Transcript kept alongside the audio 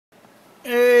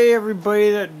Hey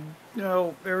everybody that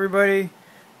everybody.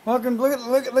 Welcome. Look at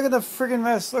the freaking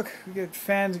mess. Look, we got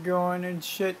fans going and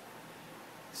shit.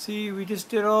 See, we just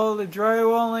did all the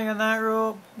drywalling on that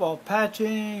rope, while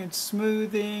patching and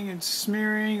smoothing and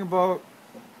smearing about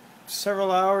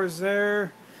several hours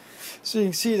there. So you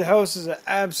can see the house is an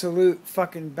absolute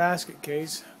fucking basket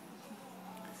case.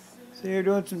 So you're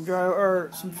doing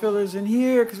some fillers in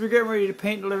here because we're getting ready to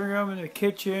paint the living room and the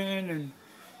kitchen, and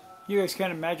you guys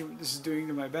can't imagine what this is doing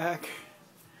to my back.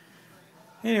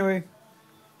 Anyway,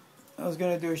 I was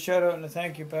going to do a shout out and a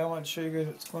thank you, but I want to show you guys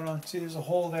what's going on. See, there's a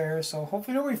hole there, so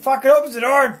hopefully nobody fucking opens the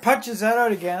door and punches that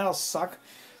out again. That'll suck.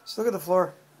 Just look at the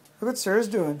floor. Look what Sarah's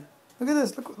doing. Look at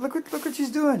this. Look what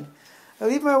she's doing. I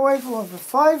leave my wife alone for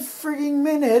 5 frigging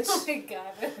minutes. Oh my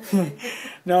god.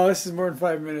 No, this is more than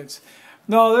 5 minutes.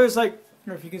 No, there's like, I don't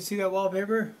know if you can see that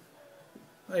wallpaper.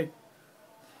 Like,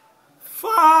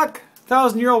 fuck!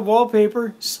 1,000-year-old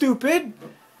wallpaper. Stupid.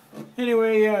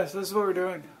 Anyway, yeah, so this is what we're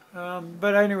doing.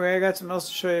 But anyway, I got something else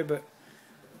to show you, but...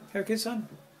 Okay, son?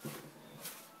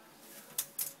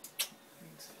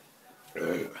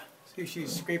 See,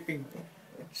 she's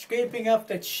scraping up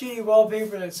that shitty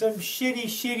wallpaper that some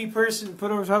shitty person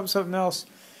put over top of something else.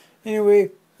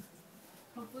 Anyway...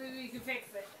 Hopefully we can fix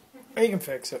it. We can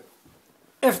fix it.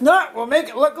 If not, we'll make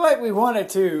it look like we want it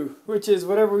to, which is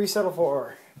whatever we settle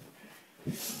for.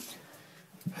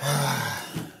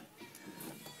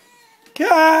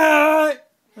 Cat!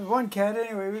 There's one cat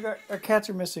anyway. Our cats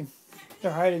are missing.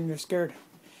 They're hiding. They're scared.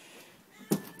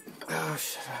 Oh,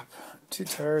 shut up. I'm too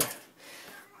tired.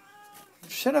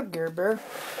 Shut up, Gary Bear.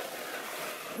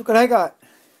 Look what I got.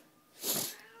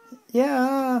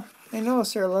 Yeah, I know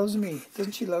Sarah loves me.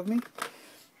 Doesn't she love me?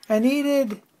 I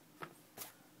needed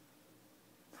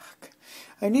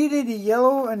a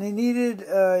yellow, and I needed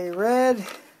a red,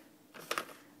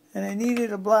 and I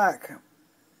needed a black.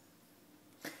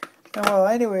 And well,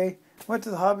 anyway, went to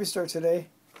the hobby store today.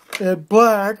 They had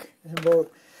black and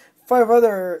about 5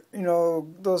 other,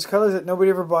 those colors that nobody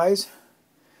ever buys.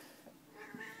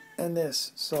 And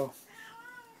this, so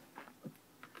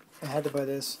I had to buy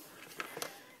this.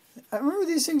 I remember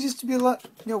these things used to be a lot,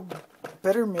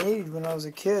 better made when I was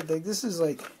a kid. Like, this is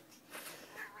like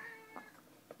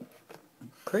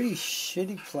pretty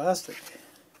shitty plastic.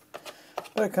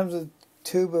 But it comes with a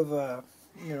tube of,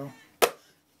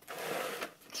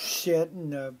 shit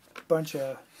and a bunch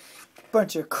of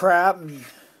crap. And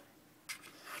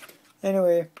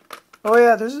anyway, oh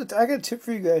yeah, I got a tip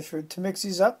for you guys to mix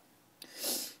these up.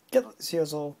 See how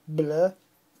it's all blah.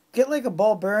 Get like a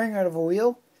ball bearing out of a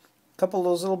wheel. A couple of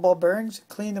those little ball bearings.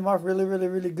 Clean them off really, really,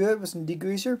 really good with some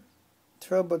degreaser.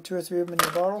 Throw about 2 or 3 of them in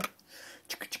your bottle.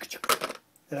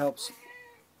 It helps.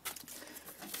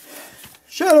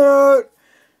 Shout out!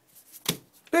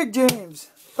 Big James.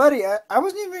 Buddy, I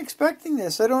wasn't even expecting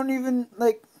this. I don't even,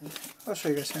 I'll show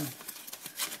you guys soon.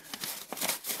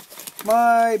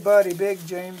 My buddy, Big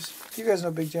James. You guys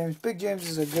know Big James. Big James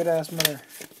is a good-ass mother.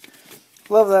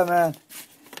 Love that man.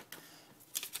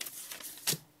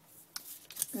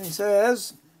 And he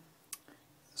says,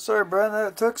 sorry, Brian, that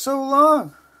it took so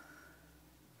long.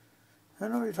 I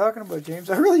don't know what you're talking about, James.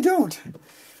 I really don't.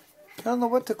 I don't know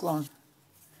what took long.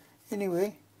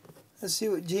 Anyway, let's see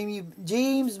what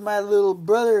James, my little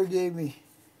brother, gave me.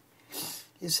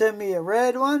 He sent me a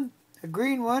red one, a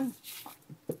green one,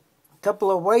 a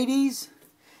couple of whiteys,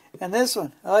 and this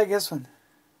one. I like this one.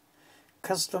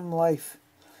 Custom Life.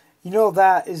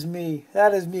 That is me.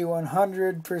 That is me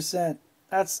 100%.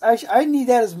 I need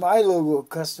that as my logo.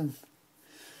 Custom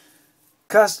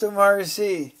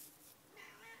RC.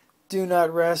 Do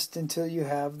not rest until you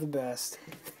have the best.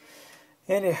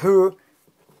 Anywho,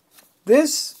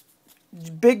 this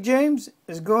Big James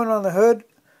is going on the hood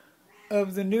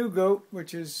of the new goat,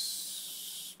 which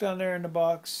is down there in the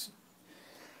box.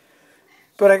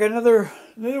 But I got another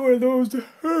one of those.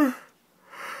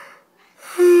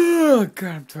 Oh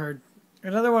God, I'm tired.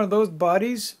 Another one of those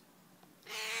bodies.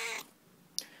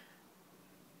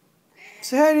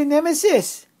 Say hi to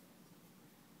Nemesis.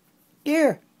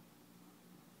 Here.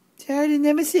 Say hi to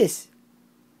Nemesis.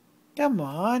 Come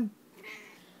on.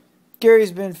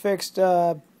 Gary's been fixed.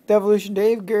 Devolution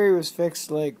Dave. Gary was fixed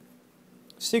like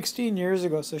 16 years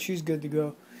ago, so she's good to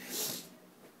go.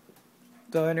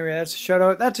 So anyway, that's a shout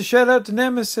out. That's a shout out to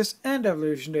Nemesis and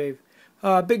Devolution Dave.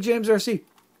 Big James RC.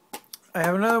 I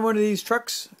have another one of these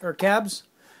trucks or cabs,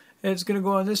 and it's gonna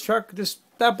go on this truck.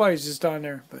 That body's just on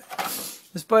there, but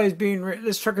this body's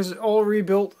this truck is all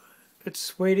rebuilt.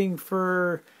 It's waiting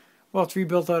for, well, it's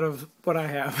rebuilt out of what I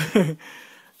have.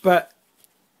 But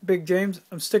Big James,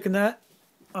 I'm sticking that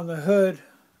on the hood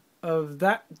of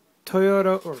that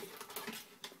Toyota, or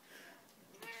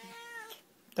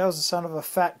That was the sound of a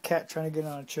fat cat trying to get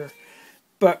on a chair.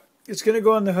 But it's going to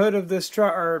go on the hood of this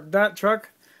truck, or that truck.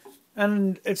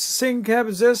 And it's the same cab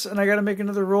as this, and I got to make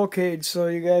another roll cage, so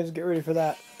you guys get ready for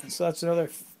that. So that's another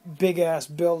big-ass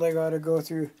build I got to go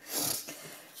through.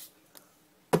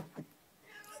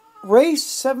 Race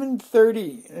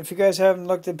 730. If you guys haven't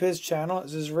looked at his channel, it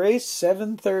says Race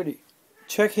 730.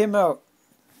 Check him out.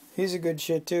 He's a good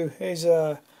shit, too. He's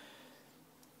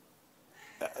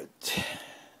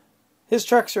his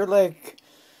trucks are like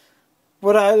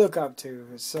what I look up to.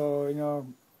 So, you know,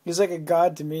 he's like a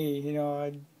god to me. You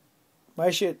know, my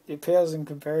shit, it pales in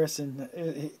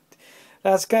comparison.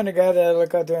 That's the kind of guy that I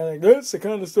look out there and I'm like, that's the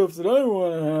kind of stuff that I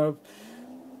want to have.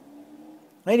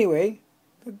 Anyway,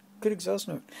 good exhaust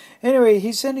note. Anyway,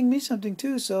 he's sending me something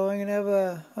too, so I'm going to have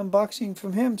a unboxing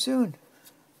from him soon.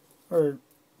 Or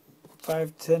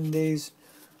 5-10 days.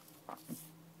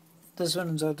 This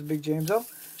one's out to Big James. Oh,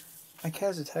 my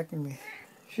cat's attacking me.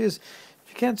 She is.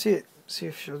 If you can't see it, see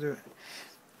if she'll do it.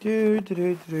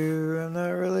 I'm not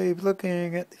really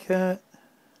looking at the cat.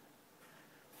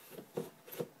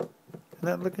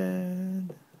 Not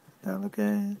looking. Not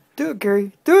looking. Do it,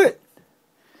 Gary. Do it!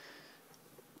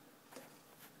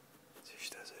 See if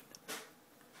she does it.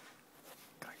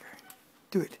 Come on, Gary.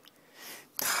 Do it.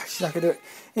 She's not gonna do it.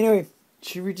 Anyway,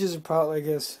 she reaches her paw like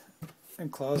this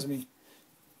and claws me.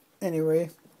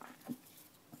 Anyway,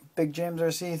 Big James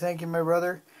RC, thank you, my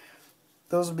brother.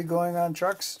 Those will be going on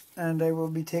trucks, and I will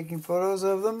be taking photos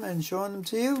of them and showing them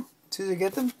to you as soon as I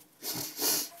get them.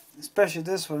 Especially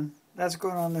this one. That's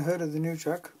going on the hood of the new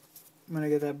truck when I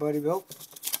get that body built.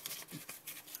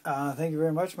 Thank you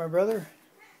very much, my brother.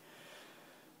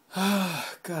 God,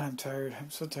 I'm tired.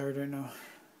 I'm so tired right now.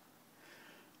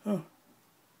 Oh,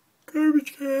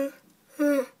 garbage can.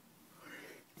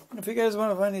 If you guys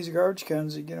want to find these garbage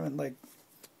cans, you get them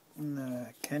in the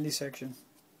candy section.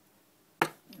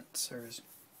 That's theirs.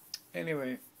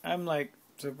 Anyway, I'm like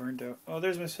so burnt out. Oh,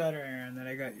 there's my soldering iron that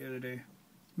I got the other day.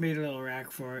 Made a little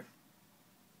rack for it.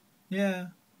 Yeah.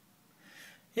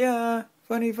 Yeah,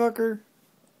 funny fucker.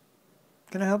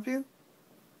 Can I help you?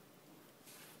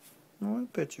 I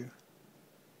want to pet you.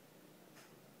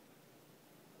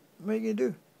 What are you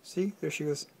gonna do? See? There she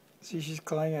goes. See, she's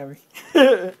clawing at me.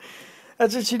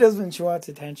 That's what she does when she wants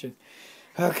attention.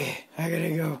 Okay, I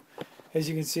gotta go. As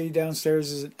you can see,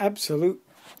 downstairs is an absolute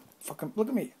fucking... Look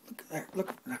at me. Look there.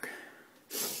 Look.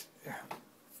 There.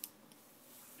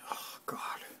 Oh,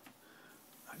 God.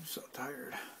 I'm so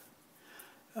tired.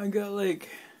 I got like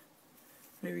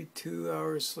maybe 2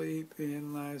 hours sleep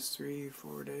in the last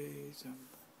 3-4 days.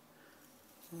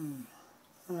 I'm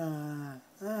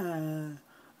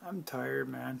tired,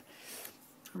 man.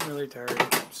 I'm really tired.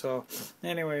 So,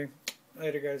 anyway,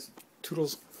 later, guys.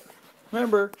 Toodles.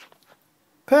 Remember,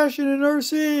 passion in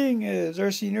RCing, as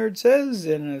RC Nerd says,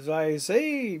 and as I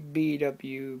say,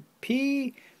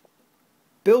 BWP,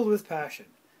 build with passion.